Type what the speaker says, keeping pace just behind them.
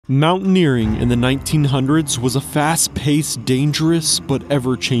Mountaineering in the 1900s was a fast-paced, dangerous, but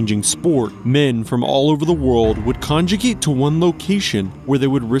ever-changing sport. Men from all over the world would conjugate to one location where they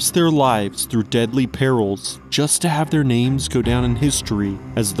would risk their lives through deadly perils just to have their names go down in history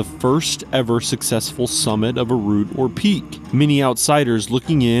as the first ever successful summit of a route or peak. Many outsiders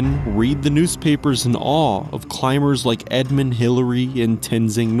looking in read the newspapers in awe of climbers like Edmund, Hillary, and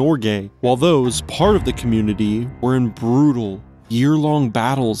Tenzing Norgay, while those part of the community were in brutal, year-long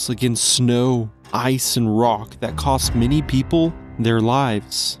battles against snow, ice, and rock that cost many people their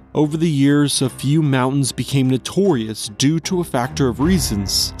lives. Over the years, a few mountains became notorious due to a factor of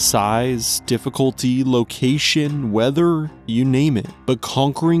reasons: size, difficulty, location, weather, you name it. But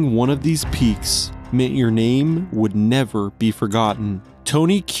conquering one of these peaks meant your name would never be forgotten.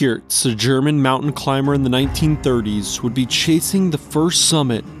 Toni Kurz, a German mountain climber in the 1930s, would be chasing the first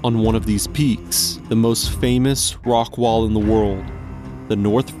summit on one of these peaks, the most famous rock wall in the world, the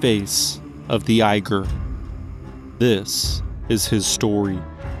north face of the Eiger. This is his story.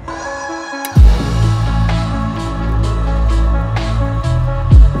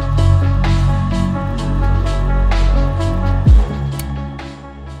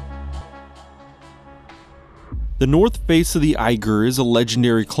 The north face of the Eiger is a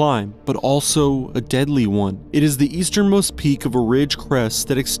legendary climb, but also a deadly one. It is the easternmost peak of a ridge crest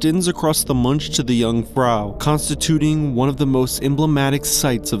that extends across the Munch to the Jungfrau, constituting one of the most emblematic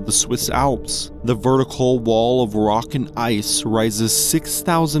sights of the Swiss Alps. The vertical wall of rock and ice rises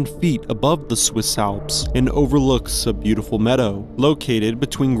 6,000 feet above the Swiss Alps and overlooks a beautiful meadow. Located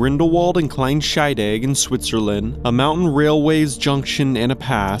between Grindelwald and Kleinscheidegg in Switzerland, a mountain railway's junction and a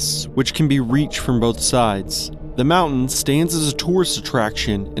pass, which can be reached from both sides. The mountain stands as a tourist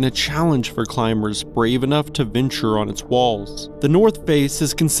attraction and a challenge for climbers brave enough to venture on its walls. The north face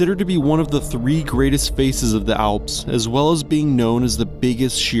is considered to be one of the three greatest faces of the Alps, as well as being known as the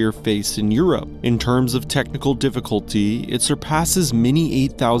biggest sheer face in Europe. In terms of technical difficulty, it surpasses many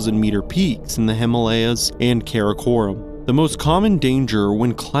 8,000-meter peaks in the Himalayas and Karakoram. The most common danger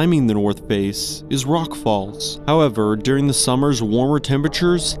when climbing the north face is rock falls. However, during the summer's warmer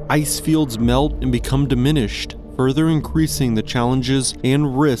temperatures, ice fields melt and become diminished, further increasing the challenges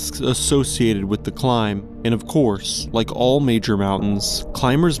and risks associated with the climb. And of course, like all major mountains,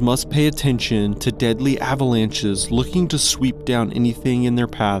 climbers must pay attention to deadly avalanches looking to sweep down anything in their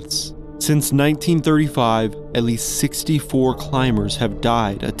paths. Since 1935, at least 64 climbers have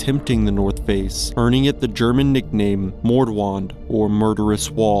died attempting the north face, earning it the German nickname Mordwand, or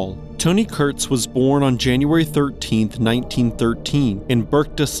Murderous Wall. Toni Kurz was born on January 13, 1913, in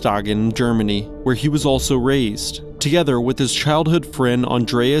Berchtesgaden, Germany, where he was also raised. Together with his childhood friend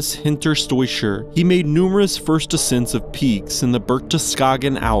Andreas Hinterstoischer, he made numerous first ascents of peaks in the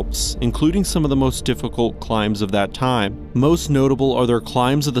Berchtesgaden Alps, including some of the most difficult climbs of that time. Most notable are their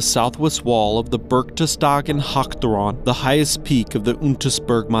climbs of the southwest wall of the Berchtesgaden Hochthron, the highest peak of the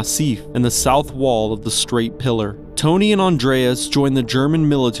Untersberg Massif, and the south wall of the Straight Pillar. Toni and Andreas joined the German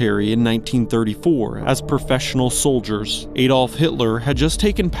military in 1934 as professional soldiers. Adolf Hitler had just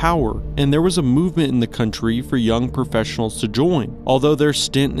taken power, and there was a movement in the country for young professionals to join. Although their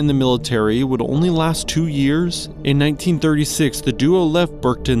stint in the military would only last 2 years, in 1936 the duo left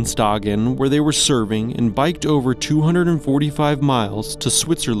Berchtesgaden, where they were serving, and biked over 245 miles to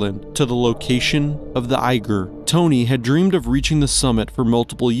Switzerland, to the location of the Eiger. Toni had dreamed of reaching the summit for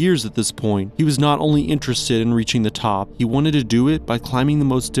multiple years at this point. He was not only interested in reaching the top, he wanted to do it by climbing the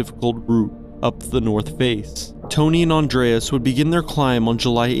most difficult route up the north face. Toni and Andreas would begin their climb on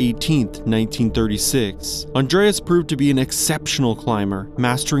July 18, 1936. Andreas proved to be an exceptional climber,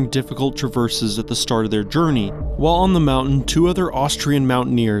 mastering difficult traverses at the start of their journey. While on the mountain, two other Austrian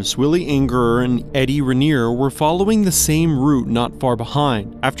mountaineers, Willi Angerer and Eddie Rainier, were following the same route not far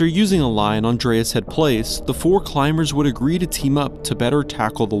behind. After using a line Andreas had placed, the four climbers would agree to team up to better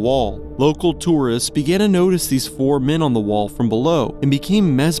tackle the wall. Local tourists began to notice these four men on the wall from below and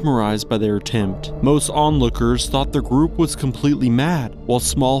became mesmerized by their attempt. Most onlookers thought the group was completely mad, while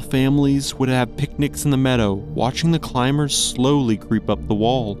small families would have picnics in the meadow, watching the climbers slowly creep up the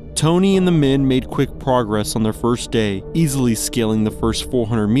wall. Toni and the men made quick progress on their first day, easily scaling the first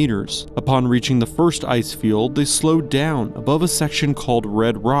 400 meters. Upon reaching the first ice field, they slowed down above a section called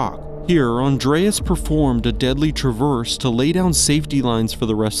Red Rock. Here, Andreas performed a deadly traverse to lay down safety lines for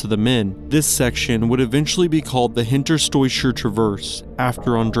the rest of the men. This section would eventually be called the Hinterstoischer Traverse,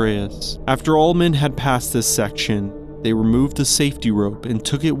 after Andreas. After all men had passed this section, they removed the safety rope and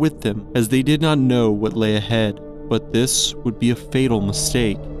took it with them, as they did not know what lay ahead. But this would be a fatal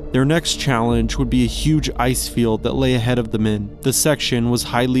mistake. Their next challenge would be a huge ice field that lay ahead of the men. The section was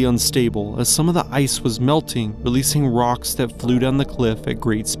highly unstable as some of the ice was melting, releasing rocks that flew down the cliff at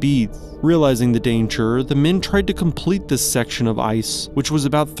great speeds. Realizing the danger, the men tried to complete this section of ice, which was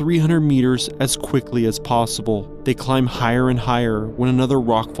about 300 meters, as quickly as possible. They climbed higher and higher when another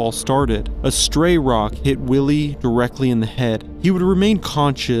rockfall started. A stray rock hit Willie directly in the head. He would remain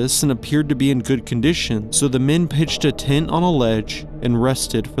conscious and appeared to be in good condition, so the men pitched a tent on a ledge and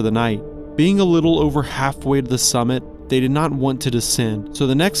rested for the night. Being a little over halfway to the summit, they did not want to descend, so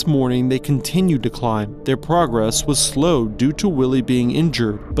the next morning they continued to climb. Their progress was slow due to Willie being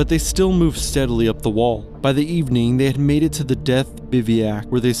injured, but they still moved steadily up the wall. By the evening, they had made it to the Death Bivouac,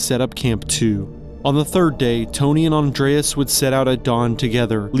 where they set up Camp 2. On the third day, Toni and Andreas would set out at dawn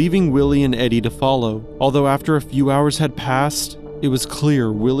together, leaving Willie and Eddie to follow. Although after a few hours had passed, it was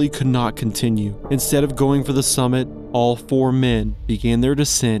clear Willie could not continue. Instead of going for the summit, all 4 men began their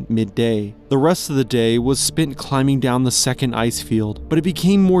descent midday. The rest of the day was spent climbing down the second ice field, but it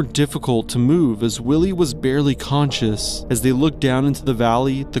became more difficult to move as Willie was barely conscious. As they looked down into the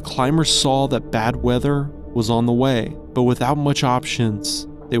valley, the climbers saw that bad weather was on the way, but without much options,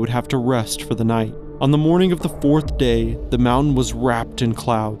 they would have to rest for the night. On the morning of the 4th day, the mountain was wrapped in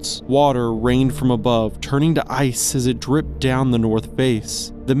clouds. Water rained from above, turning to ice as it dripped down the north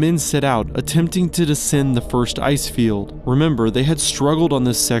face. The men set out, attempting to descend the first ice field. Remember, they had struggled on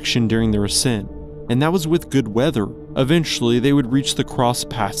this section during their ascent, and that was with good weather. Eventually, they would reach the cross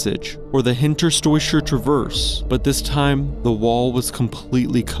passage, or the Hinterstoischer Traverse, but this time, the wall was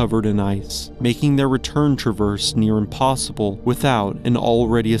completely covered in ice, making their return traverse near impossible without an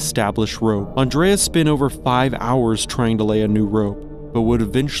already established rope. Andreas spent over 5 hours trying to lay a new rope, but would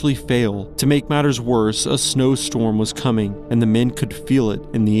eventually fail. To make matters worse, a snowstorm was coming, and the men could feel it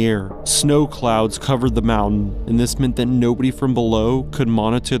in the air. Snow clouds covered the mountain, and this meant that nobody from below could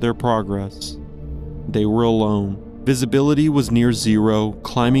monitor their progress. They were alone. Visibility was near zero.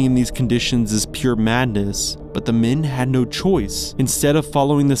 Climbing in these conditions is pure madness, but the men had no choice. Instead of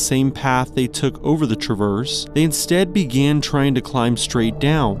following the same path they took over the traverse, they instead began trying to climb straight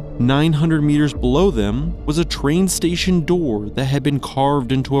down. 900 meters below them was a train station door that had been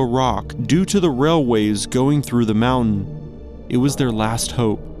carved into a rock due to the railways going through the mountain. It was their last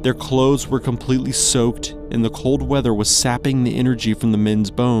hope. Their clothes were completely soaked, and the cold weather was sapping the energy from the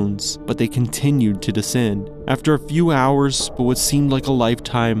men's bones, but they continued to descend. After a few hours, but what seemed like a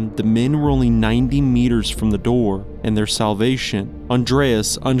lifetime, the men were only 90 meters from the door and their salvation.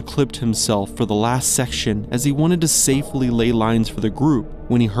 Andreas unclipped himself for the last section as he wanted to safely lay lines for the group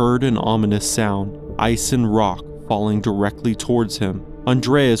when he heard an ominous sound, ice and rock falling directly towards him.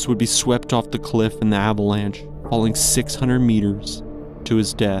 Andreas would be swept off the cliff in the avalanche, falling 600 meters to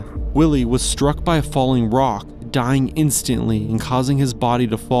his death. Willie was struck by a falling rock, dying instantly and causing his body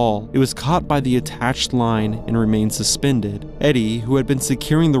to fall. It was caught by the attached line and remained suspended. Eddie, who had been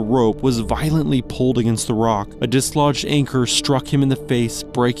securing the rope, was violently pulled against the rock. A dislodged anchor struck him in the face,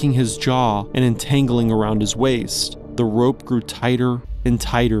 breaking his jaw and entangling around his waist. The rope grew tighter and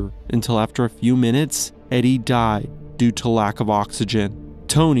tighter until after a few minutes, Eddie died due to lack of oxygen.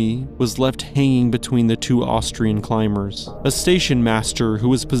 Toni was left hanging between the 2 Austrian climbers. A station master who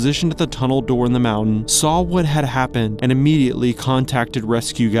was positioned at the tunnel door in the mountain saw what had happened and immediately contacted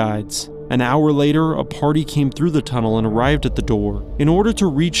rescue guides. An hour later, a party came through the tunnel and arrived at the door. In order to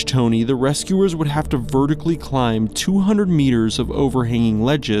reach Toni, the rescuers would have to vertically climb 200 meters of overhanging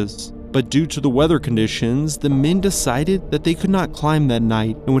ledges. But due to the weather conditions, the men decided that they could not climb that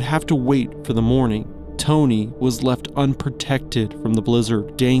night and would have to wait for the morning. Toni was left unprotected from the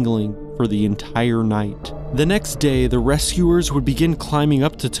blizzard, dangling for the entire night. The next day, the rescuers would begin climbing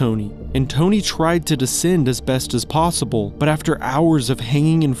up to Toni, and Toni tried to descend as best as possible, but after hours of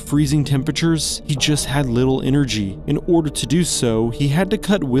hanging in freezing temperatures, he just had little energy. In order to do so, he had to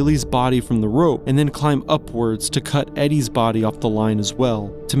cut Willie's body from the rope and then climb upwards to cut Eddie's body off the line as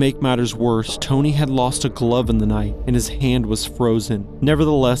well. To make matters worse, Toni had lost a glove in the night, and his hand was frozen.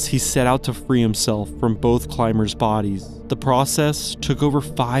 Nevertheless, he set out to free himself from both climbers' bodies. The process took over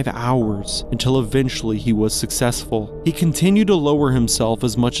 5 hours until eventually he was successful. He continued to lower himself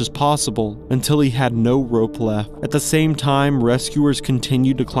as much as possible until he had no rope left. At the same time, rescuers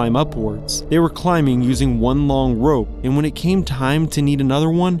continued to climb upwards. They were climbing using one long rope, and when it came time to need another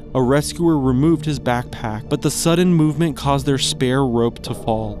one, a rescuer removed his backpack, but the sudden movement caused their spare rope to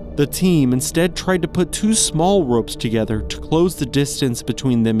fall. The team instead tried to put 2 small ropes together to close the distance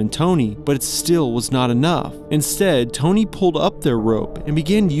between them and Toni, but it still was not enough. Instead, Toni pulled up their rope and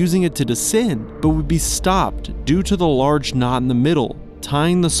began using it to descend, but would be stopped due to the large knot in the middle,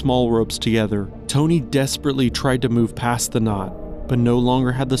 tying the small ropes together. Toni desperately tried to move past the knot, but no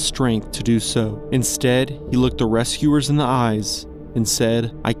longer had the strength to do so. Instead, he looked the rescuers in the eyes and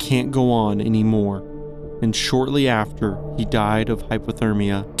said, "I can't go on anymore." And shortly after, he died of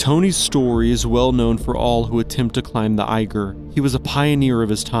hypothermia. Toni's story is well known for all who attempt to climb the Eiger. He was a pioneer of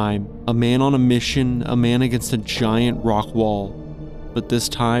his time, a man on a mission, a man against a giant rock wall. But this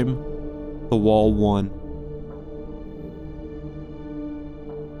time, the wall won.